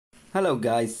Hello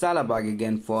guys, Salah back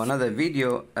again for another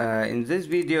video. In this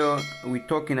video we're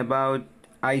talking about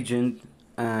agent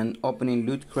and opening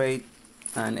loot crate,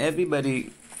 and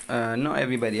everybody, not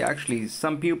everybody actually,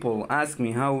 some people ask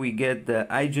me how we get the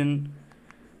agent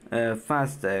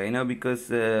faster, you know, because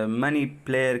many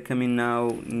player coming now,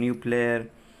 new player.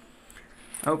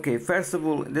 Okay, first of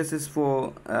all, this is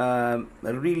for a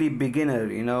really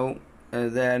beginner, you know.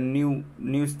 They're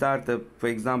new startup. For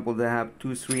example, they have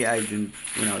 2-3 agents,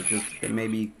 you know, just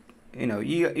maybe, you know,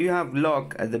 you have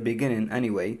lock at the beginning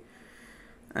anyway,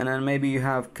 and then maybe you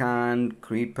have can,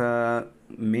 creeper,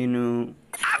 menu,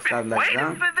 stuff like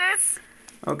that. For this.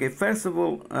 Okay, first of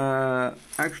all,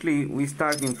 actually we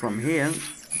starting from here.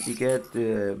 You get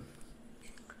you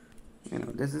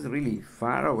know, this is really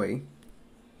far away.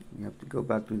 You have to go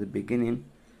back to the beginning,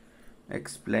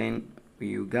 explain for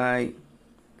you guys.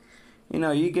 You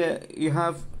know, you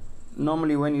have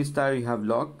normally when you start you have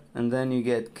lock, and then you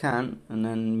get can, and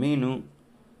then menu,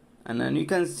 and then you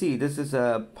can see this is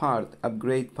a part,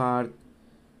 upgrade part,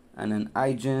 and an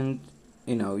agent.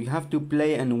 You know, you have to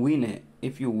play and win it.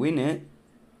 If you win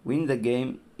the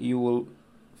game, you will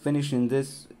finish in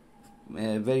this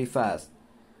very fast.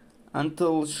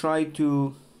 Until try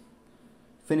to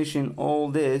finishing all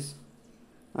this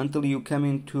until you come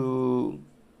into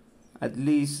at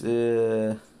least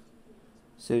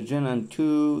surgeon and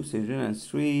 2, surgeon and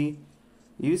 3.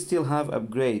 You still have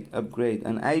upgrade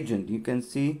and agent. You can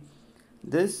see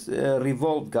this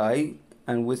REVOLV guy,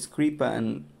 and with creeper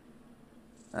and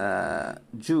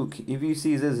JUKE. If you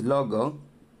see this logo,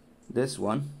 this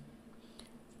one,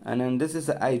 and then this is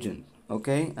the agent,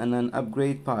 okay, and then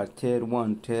upgrade part, tier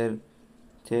 1, tier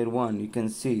 1, you can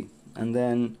see. And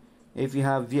then if you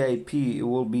have VIP, it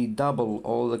will be double,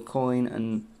 all the coin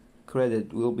and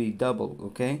credit will be double,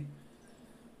 okay.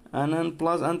 And then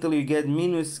plus until you get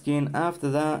minus skin. After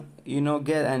that you don't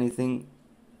get anything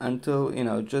until, you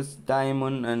know, just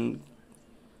diamond and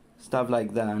stuff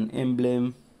like that, and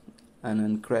emblem, and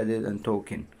then credit and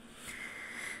token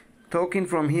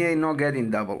from here. You're not getting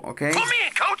double, okay. Put me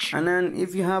in, coach. And then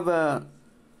if you have a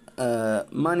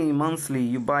money monthly,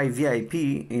 you buy VIP,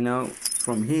 you know,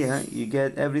 from here you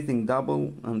get everything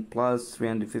double, and plus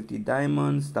 350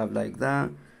 diamonds, stuff like that,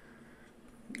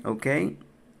 okay.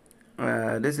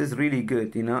 This is really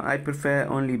good, you know. I prefer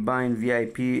only buying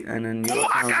VIP, and then your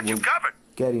account will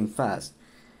getting fast.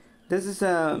 This is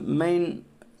a main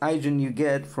agent you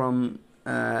get from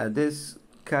this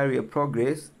carrier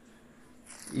progress.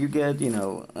 You get, you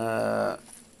know,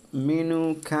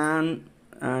 menu, can,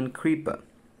 and creeper,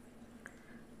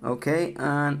 okay.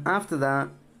 And after that,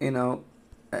 you know,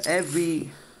 every,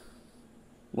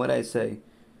 what I say,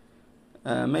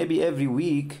 maybe every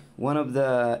week one of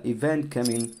the event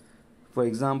coming. For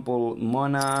example,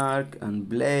 MONARK and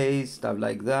Blaze, stuff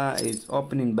like that, is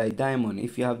opening by diamond.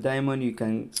 If you have diamond, you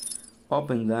can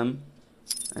open them,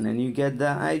 and then you get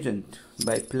the agent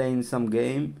by playing some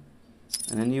game,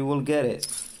 and then you will get it.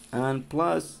 And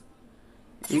plus,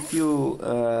 if you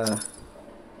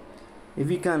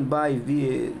can buy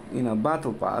the, you know,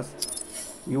 battle pass,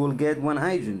 you will get one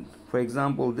agent. For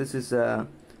example, this is a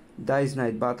Dice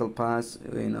Night battle pass,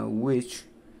 you know, which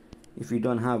if you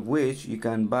don't have which, you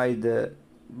can buy the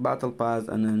battle pass,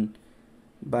 and then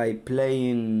by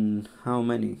playing how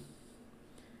many,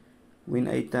 win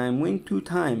 8 times, win 2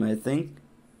 times, I think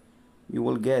you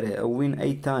will get it, or win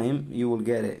 8 times you will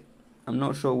get it. I'm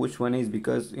not sure which one is,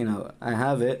 because, you know, I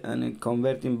have it and it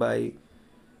converting by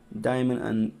diamond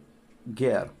and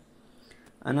gear.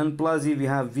 And then plus if you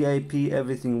have VIP,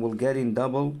 everything will get in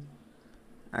double,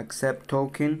 accept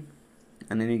token,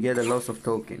 and then you get a loss of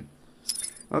token.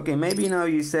 Okay, maybe now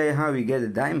you say how you get a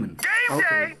diamond.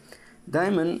 Okay,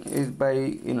 diamond is by,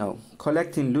 you know,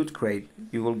 collecting loot crate.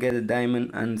 You will get a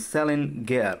diamond, and selling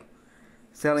gear.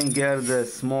 Selling gear, the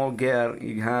small gear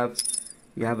you have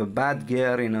a bad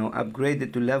gear, you know, upgrade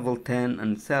it to level 10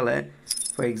 and sell it.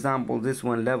 For example, this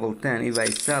one level 10. If I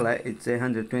sell it, it's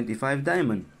 125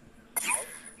 diamond.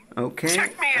 Okay,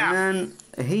 check me out. And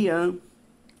then here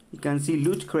you can see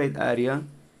loot crate area.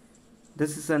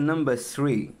 This is a number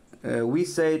 3. We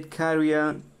said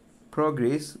carrier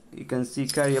progress. You can see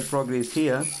carrier progress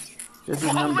here. This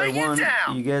is number 1.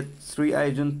 You get 3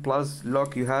 agents plus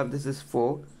lock you have. This is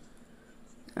 4.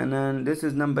 And then this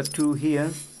is number 2 here.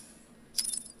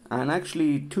 And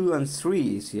actually 2 and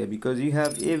 3 is here, because you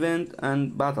have event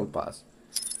and battle pass.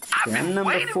 Okay, and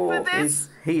number 4 is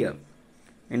here.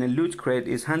 In a loot crate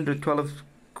is 112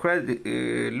 credit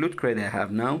loot crate I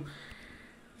have now.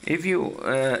 If you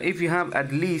have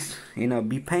at least, you know,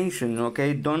 be patient,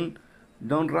 okay. Don't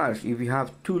rush. If you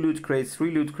have 2 loot crates,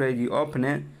 3 loot crates, you open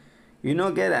it, you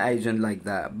don't get an agent like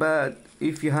that. But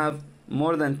if you have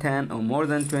more than 10 or more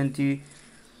than 20,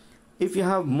 if you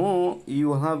have more, you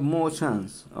will have more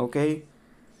chance. Okay,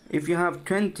 if you have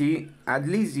 20, at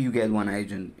least you get one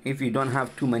agent if you don't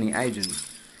have too many agents.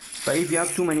 But if you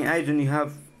have too many agents, you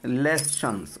have less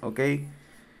chance. Okay,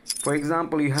 for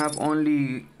example, you have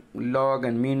only log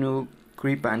and menu,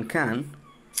 creeper and can,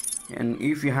 and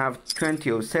if you have 20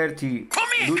 or 30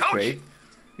 loot crate,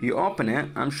 you open it,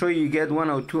 I'm sure you get 1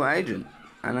 or 2 agents.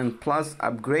 And then plus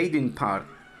upgrading part.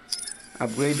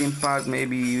 Upgrading part,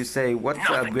 maybe you say, what's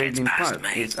the upgrading part?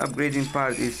 It's upgrading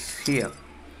part is here.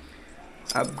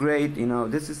 Upgrade, you know,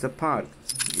 this is the part.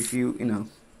 If you know,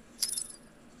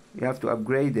 you have to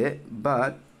upgrade it,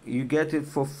 but you get it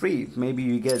for free. Maybe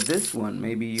you get this one,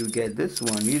 maybe you get this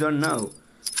one, you don't know.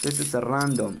 This is a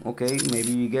random. Okay,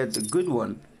 maybe you get the good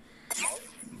one.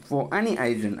 For any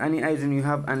agent you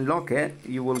have unlock it,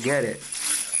 you will get it.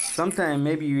 Sometimes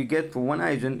maybe you get for one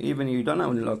agent even you don't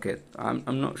unlock it.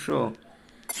 I'm not sure,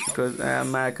 because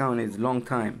my account is long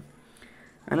time.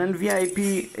 And then VIP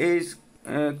is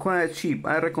quite cheap.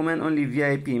 I recommend only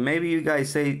VIP. Maybe you guys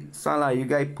say, Salah, you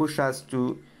guys pushing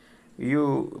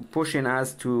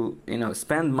us to, you know,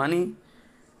 spend money.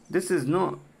 This is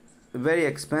not very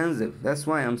expensive. That's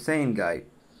why I'm saying, guys,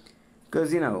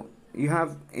 because you know, you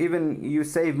have, even you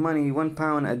save money,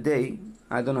 £1 a day,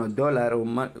 I don't know, dollar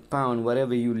or pound,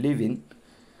 whatever you live in,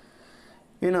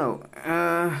 you know,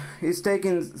 it's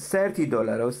taking $30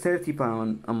 or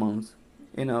 £30 a month.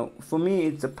 You know, for me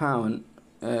it's a pound.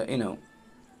 You know,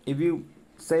 if you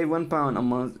save £1 a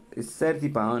month, it's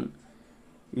 £30.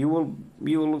 You will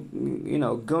you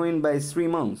know, go in by 3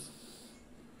 months.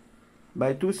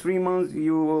 By 2-3 months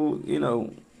you will, you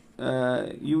know,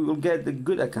 you will get the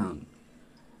good account.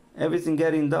 Everything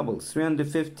getting double,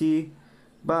 350.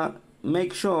 But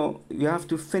make sure you have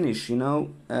to finish, you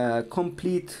know,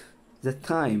 complete the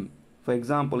time. For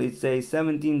example, it's a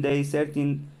 17 days,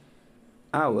 13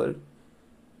 hour.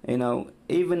 You know,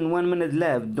 even 1 minute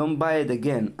left, don't buy it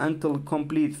again until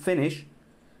complete finish,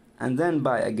 and then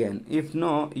buy again. If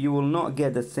not, you will not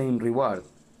get the same reward.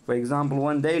 For example,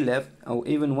 1 day left or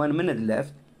even 1 minute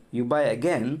left, you buy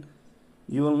again,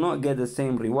 you will not get the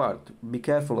same reward. Be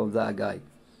careful of that, guy.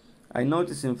 I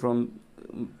noticed him from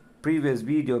previous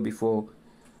video, before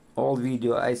all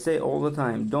video, I say all the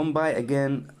time, don't buy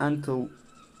again until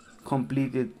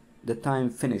completed the time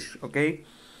finish. Okay,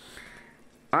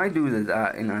 I do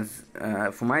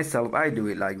that for myself. I do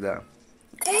it like that.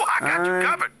 Oh, I got you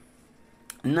covered.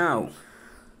 Now,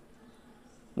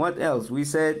 what else? We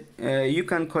said you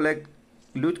can collect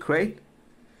loot crate.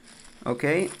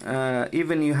 Okay,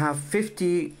 even you have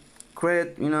 50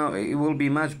 crate, you know, it will be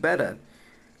much better.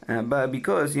 But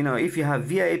because, you know, if you have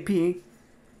VIP,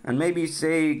 and maybe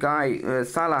say, guy,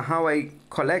 Salah, how I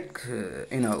collect,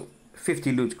 you know,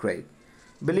 50 loot crate.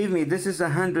 Believe me, this is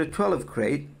 112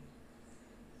 crate.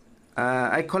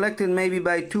 I collected maybe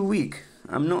by 2 weeks.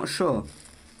 I'm not sure.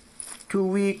 2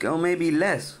 weeks or maybe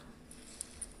less.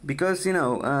 Because, you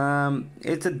know,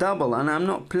 it's a double, and I'm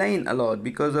not playing a lot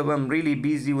because I'm really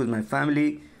busy with my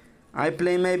family. I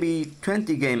play maybe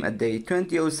 20 games a day,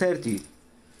 20 or 30.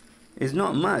 It's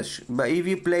not much, but if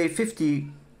you play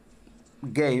 50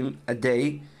 game a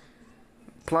day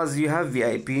plus you have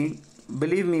VIP,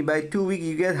 believe me, by 2 weeks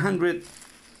you get 100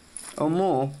 or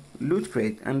more loot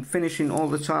crate and finishing all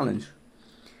the challenge.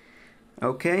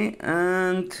 Okay,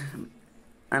 and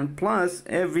plus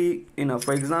every, you know,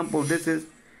 for example, this is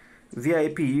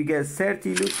VIP, you get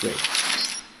 30 loot crate,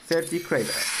 30 crate,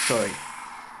 sorry,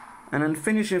 and then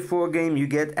finishing 4 games you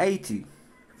get 80.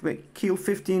 Kill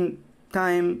 15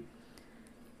 time,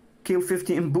 kill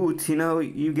 15 boots, you know,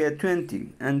 you get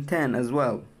 20 and 10 as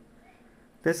well.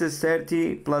 This is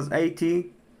 30 plus 80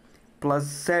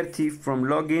 plus 30 from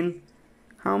login.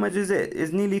 How much is it?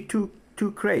 It's nearly 2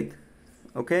 crate.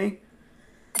 Okay,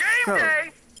 Game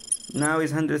day. Now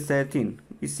it's 113.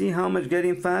 You see how much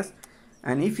getting fast?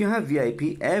 And if you have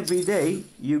VIP, every day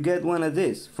you get one of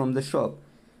this from the shop.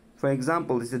 For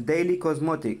example, it's a daily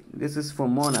cosmetic. This is for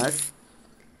Monarch.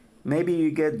 Maybe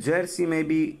you get jersey,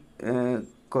 maybe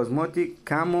cosmetic,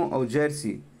 camo or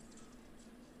jersey.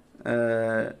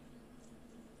 Other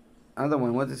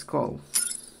one, what is called?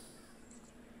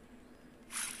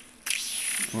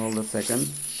 Hold a second.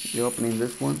 You're opening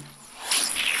this one.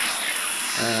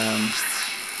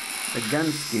 A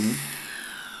gun skin.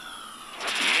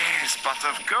 Yes, but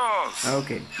of course.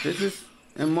 Okay, this is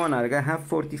a Monarch. I have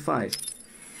 45.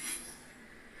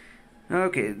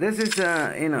 Okay, this is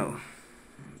you know,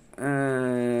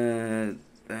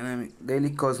 dynamic daily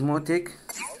cosmetic.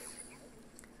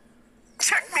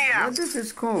 Check me out. What this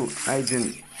is called,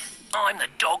 agent? I'm the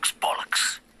dog's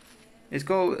bollocks. It's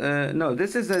called no,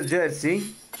 this is a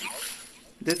jersey.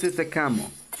 This is a camo.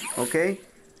 Okay,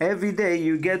 every day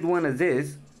you get one of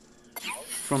this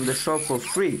from the shop for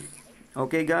free.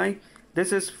 Okay, guy,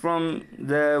 this is from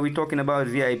the, we're talking about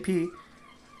VIP.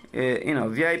 You know,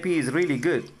 VIP is really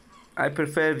good. I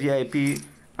prefer VIP.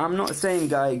 I'm not saying,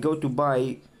 guy, go to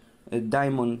buy a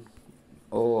diamond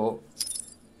or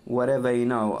whatever, you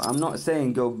know. I'm not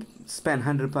saying go spend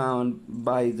 £100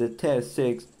 buy the tier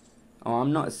 6, or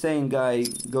I'm not saying, guy,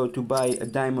 go to buy a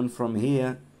diamond from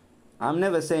here. I'm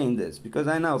never saying this because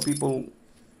I know people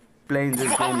playing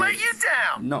this game. Lay you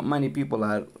down. Not many people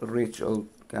are rich or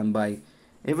can buy.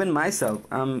 Even myself,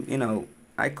 you know,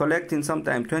 I collecting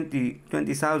sometimes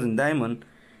 20,000 diamond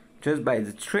just by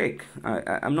the trick.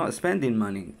 I'm not spending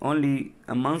money, only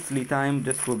a monthly time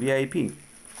just for VIP.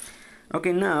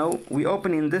 Okay, now we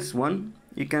opening this one.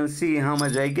 You can see how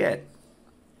much I get.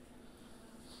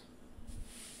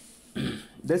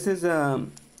 This is I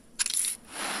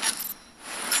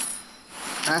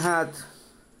had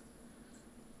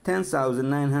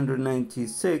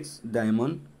 10,996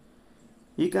 diamond.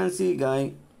 You can see,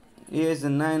 guy, here's a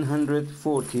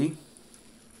 940,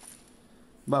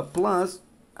 but plus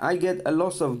I get a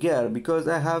loss of gear because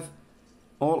I have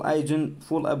all agent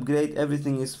full upgrade,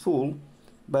 everything is full.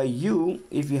 But you,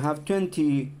 if you have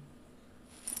 20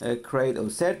 crate or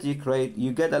 30 crate,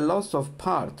 you get a loss of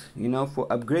part, you know, for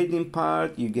upgrading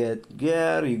part. You get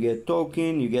gear, you get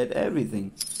token, you get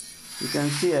everything. You can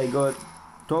see I got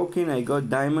token, I got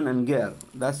diamond and gear.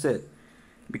 That's it,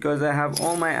 because I have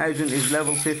all my agent is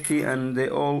level 50 and they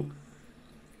all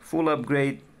full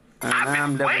upgrade, and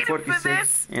I'm level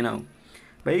 46, you know.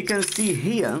 But you can see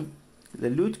here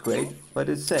the loot crate, what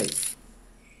it says.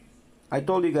 I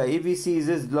told you guys, if you see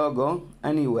this logo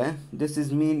anywhere, this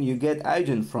is mean you get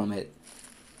agent from it.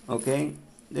 Okay,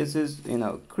 this is, you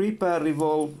know, Creeper,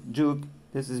 Revolve, Juke.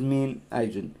 This is mean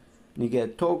agent. You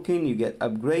get token, you get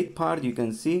upgrade part, you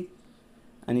can see,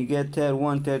 and you get tier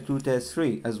 1, tier 2, tier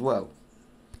 3 as well.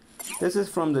 This is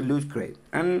from the loot crate,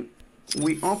 and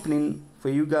we opening for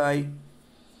you guys.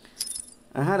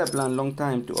 I had a plan long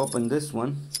time to open this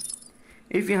one.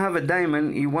 If you have a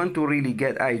diamond, you want to really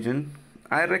get agent,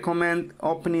 I recommend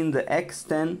opening the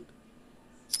X10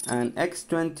 and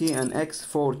X20 and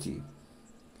X40.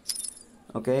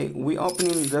 Okay, we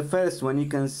opening the first one. You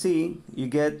can see you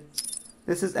get,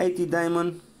 this is 80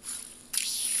 diamond.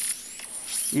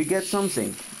 You get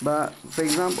something, but for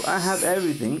example, I have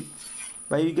everything,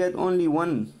 but you get only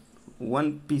one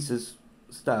pieces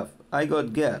stuff. I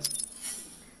got gear,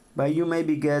 but you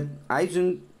maybe get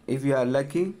agent if you are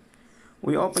lucky.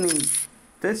 We opening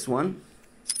this one.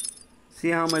 See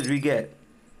how much we get.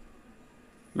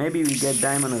 Maybe we get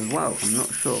diamond as well, I'm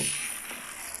not sure.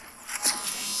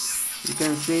 You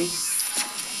can see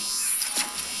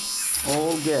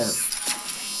all gear,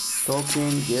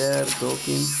 token, gear,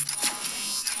 token.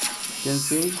 You can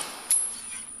see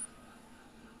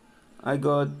I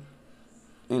got,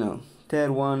 you know,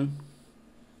 tier 1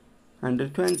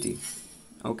 120.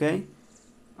 Okay,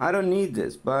 I don't need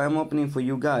this, but I'm opening for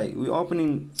you guys. We're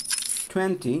opening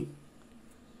 20.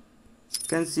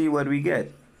 Can see what we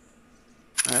get.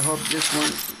 I hope this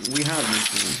one, we have this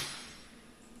one.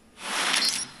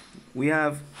 We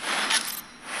have,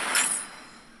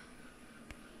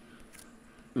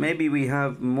 maybe we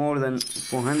have more than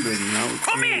 400 now.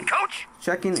 Put me in, coach.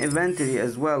 Checking inventory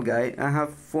as well, guy. I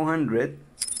have 400.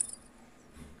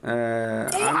 I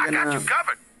got you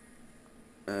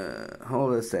covered.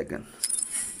 Hold a second.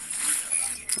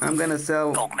 I'm gonna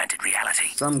sell Augmented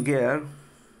reality. some gear.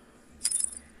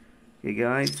 Okay,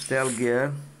 guys, sell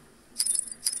gear.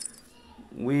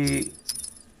 We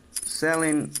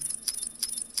selling.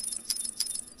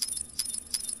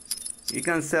 You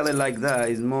can sell it like that.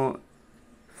 It's more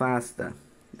faster.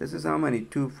 This is how many?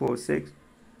 2, 4, 6.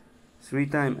 3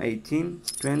 times 18,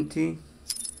 20.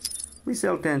 We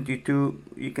sell 10 to 2.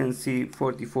 You can see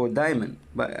 44 diamond.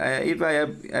 But if I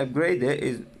upgrade it,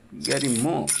 it's getting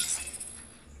more.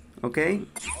 Okay.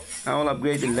 I will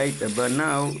upgrade it later, but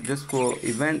now just for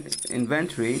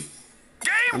inventory,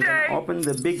 I'm gonna open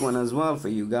the big one as well for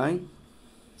you guys.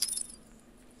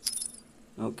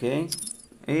 Okay,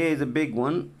 here is a big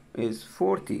one, is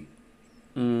 40.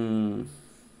 Okay,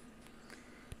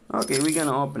 we're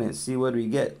gonna open it, see what we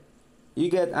get. You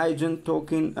get agent,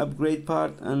 token, upgrade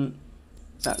part, and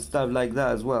that stuff like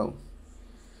that as well.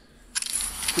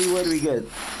 See what we get.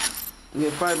 We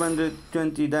get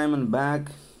 520 diamond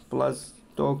back plus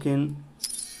token,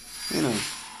 you know.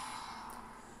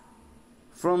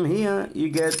 From here you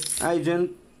get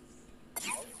agent.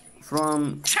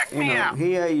 From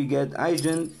here you get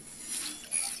agent.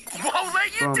 Won't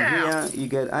let you From down. here you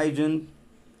get agent.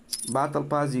 battle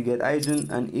pass you get agent,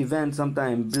 and event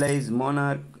sometimes blaze,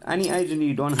 monarch, any agent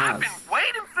you don't have. I've been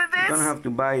waiting for this. You don't have to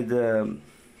buy the,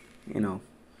 you know.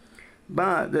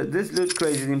 But this loot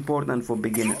crate is important for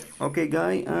beginner. Okay,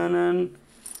 guy, and then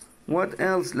what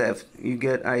else left? You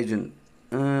get agent.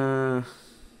 And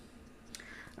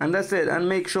that's it. And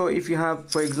make sure if you have,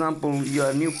 for example,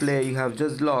 you're a new player, you have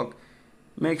just lock,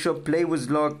 make sure play with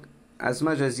lock as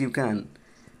much as you can.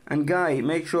 And guy,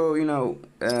 make sure, you know,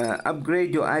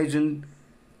 upgrade your agent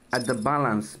at the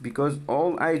balance, because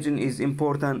all agent is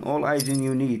important, all agent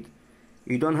you need.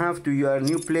 You don't have to, you are a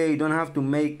new player, you don't have to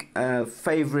make a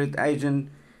favorite agent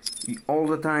all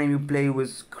the time you play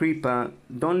with creeper.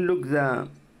 Don't look the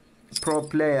pro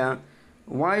player.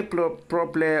 Why pro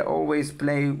player always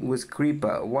play with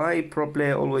creeper? Why pro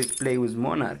player always play with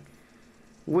monarch?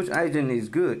 Which agent is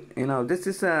good? You know, this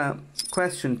is a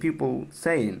question people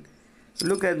saying.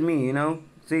 Look at me, you know,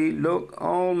 see, look,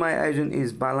 all my agent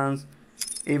is balanced,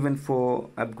 even for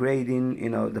upgrading, you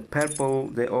know, the purple,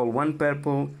 they all one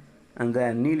purple, and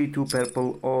they're nearly two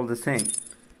purple, all the same.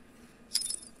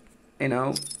 You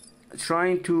know,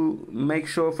 trying to make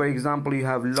sure, for example, you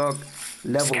have lock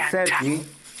level 30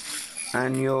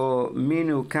 and your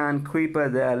menu can creeper,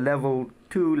 they are level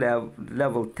 2,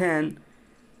 level 10.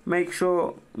 Make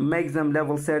sure, make them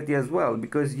level 30 as well,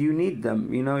 because you need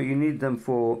them, you know, you need them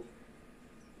for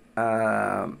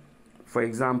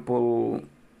example,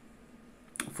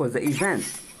 for the event.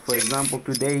 For example,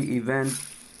 today event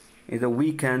is a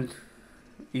weekend.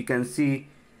 You can see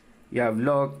you have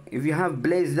lock. If you have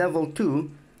blaze level 2,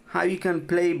 how you can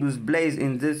play with blaze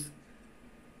in this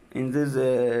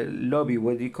lobby?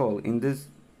 What do you call in this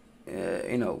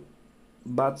you know,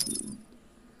 but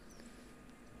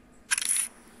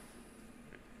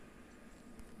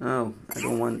oh, I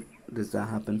don't want this to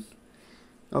happen.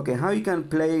 Okay, how you can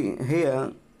play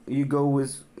here? You go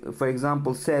with, for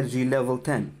example, Sarge level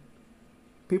 10.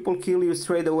 People kill you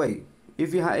straight away.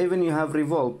 If you even you have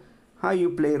revolve, how you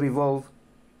play revolve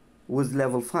with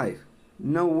level 5?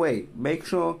 No way. Make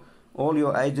sure all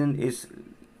your agent is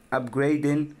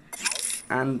upgrading,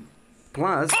 and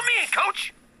plus, Put me in,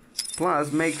 coach.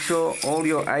 plus make sure all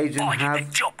your agent have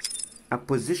a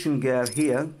position gear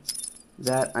here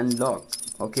that unlock.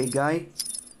 Okay, guy.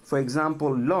 For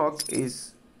example, lock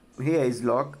is here is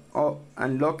lock, or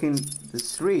unlocking the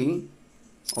 3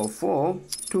 or 4,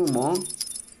 2 more.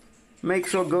 Make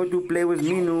sure go to play with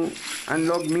menu,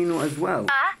 unlock menu as well.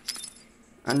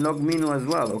 Unlock menu as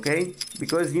well, okay?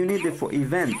 Because you need it for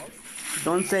event.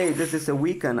 Don't say this is a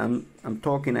weekend. I'm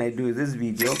talking. I do this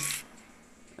video.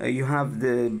 You have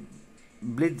the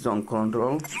blitz zone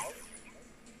control,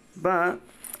 but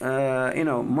you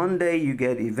know, Monday you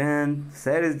get event,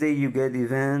 Thursday you get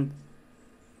event.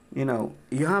 You know,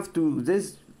 you have to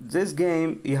this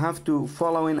game you have to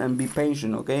follow in and be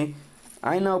patient, okay?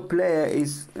 I know player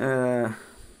is no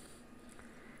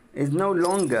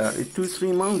longer. It's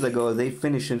 2-3 months ago they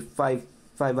finished in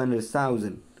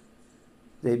 500,000.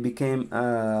 They became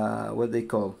what they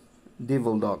call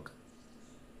devil dog.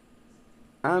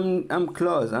 I'm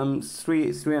close. I'm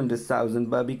 300,000,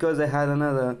 but because I have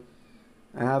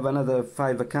another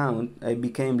 5 account, I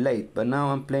became late. But now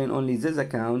I'm playing only this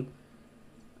account.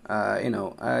 You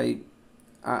know, I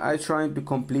trying to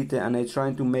complete it, and I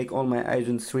trying to make all my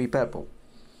agents 3 purple.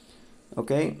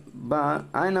 Okay, but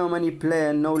I know many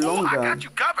players no longer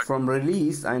from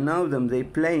release. I know them. They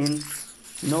playing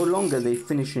no longer. They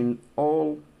finishing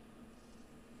all.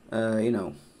 You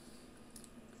know,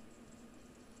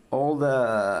 all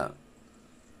the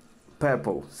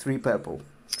purple, 3 purple,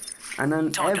 and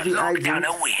then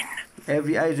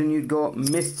every agent you go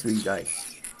mystery, guys.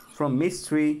 From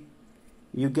mystery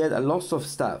you get a lot of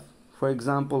stuff. For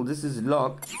example, this is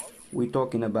lock we're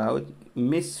talking about.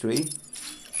 Mystery,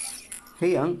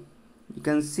 here you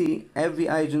can see every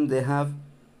agent they have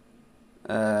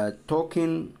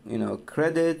token, you know,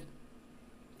 credit,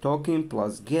 token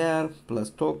plus gear plus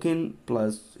token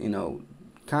plus, you know,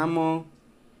 camo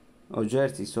or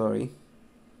jersey, sorry,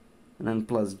 and then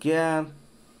plus gear,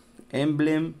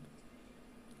 emblem,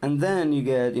 and then you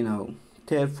get, you know,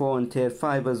 tier 4 and tier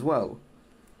 5 as well.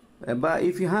 But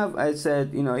if you have, I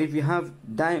said, you know, if you have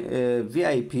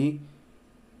VIP,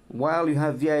 while you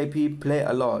have VIP, play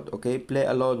a lot, okay? Play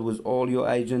a lot with all your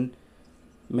agent.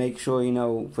 Make sure, you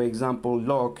know, for example,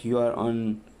 lock, you are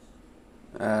on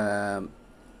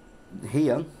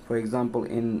here, for example,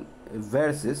 in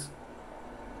versus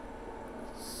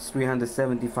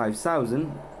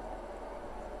 375,000,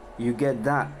 you get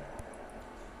that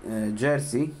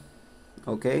jersey,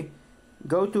 okay?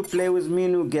 Go to play with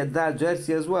menu, get that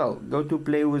jersey as well. Go to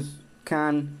play with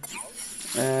can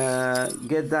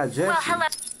get that jersey.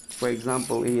 for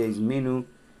example here is Minu,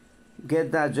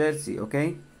 get that jersey.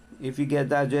 Okay, if you get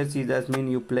that jersey, that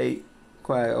means you play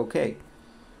quite okay,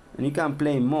 and you can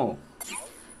play more.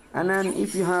 And then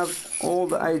if you have all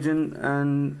the agent,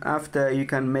 and after you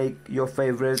can make your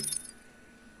favorite,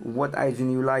 what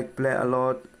agent you like, play a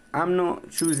lot. I'm not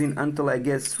choosing until I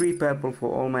get 3 purple for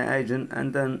all my agent,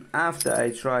 and then after I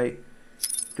try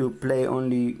to play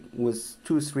only with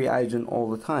 2-3 agent all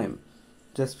the time,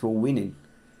 just for winning.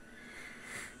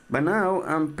 But now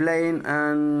I'm playing,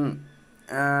 and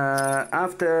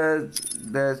after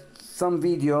some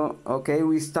video, okay,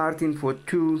 we starting for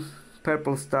 2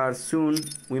 purple stars soon.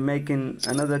 We're making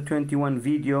another 21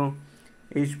 video,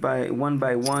 each by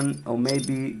one, or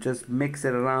maybe just mix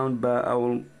it around, but I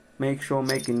will make sure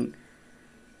making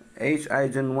each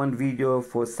agent 1 video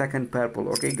for second purple.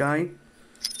 Okay guys,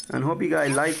 and hope you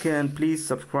guys like it, and please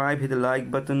subscribe, hit the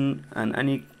like button, and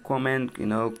any comment,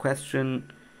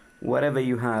 question, whatever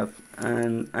you have,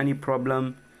 and any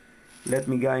problem, let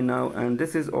me guys know. And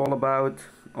this is all about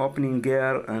opening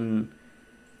gear and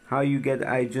how you get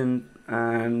agent,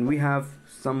 and we have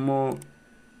some more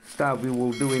stuff we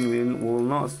will doing. We will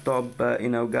not stop, but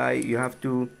guys, you have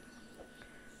to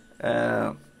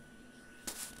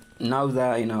now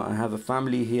that I have a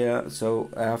family here, so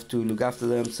I have to look after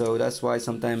them, so that's why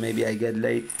sometimes maybe I get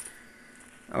late.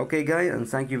 Okay guys, and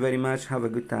thank you very much. Have a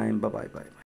good time. Bye bye.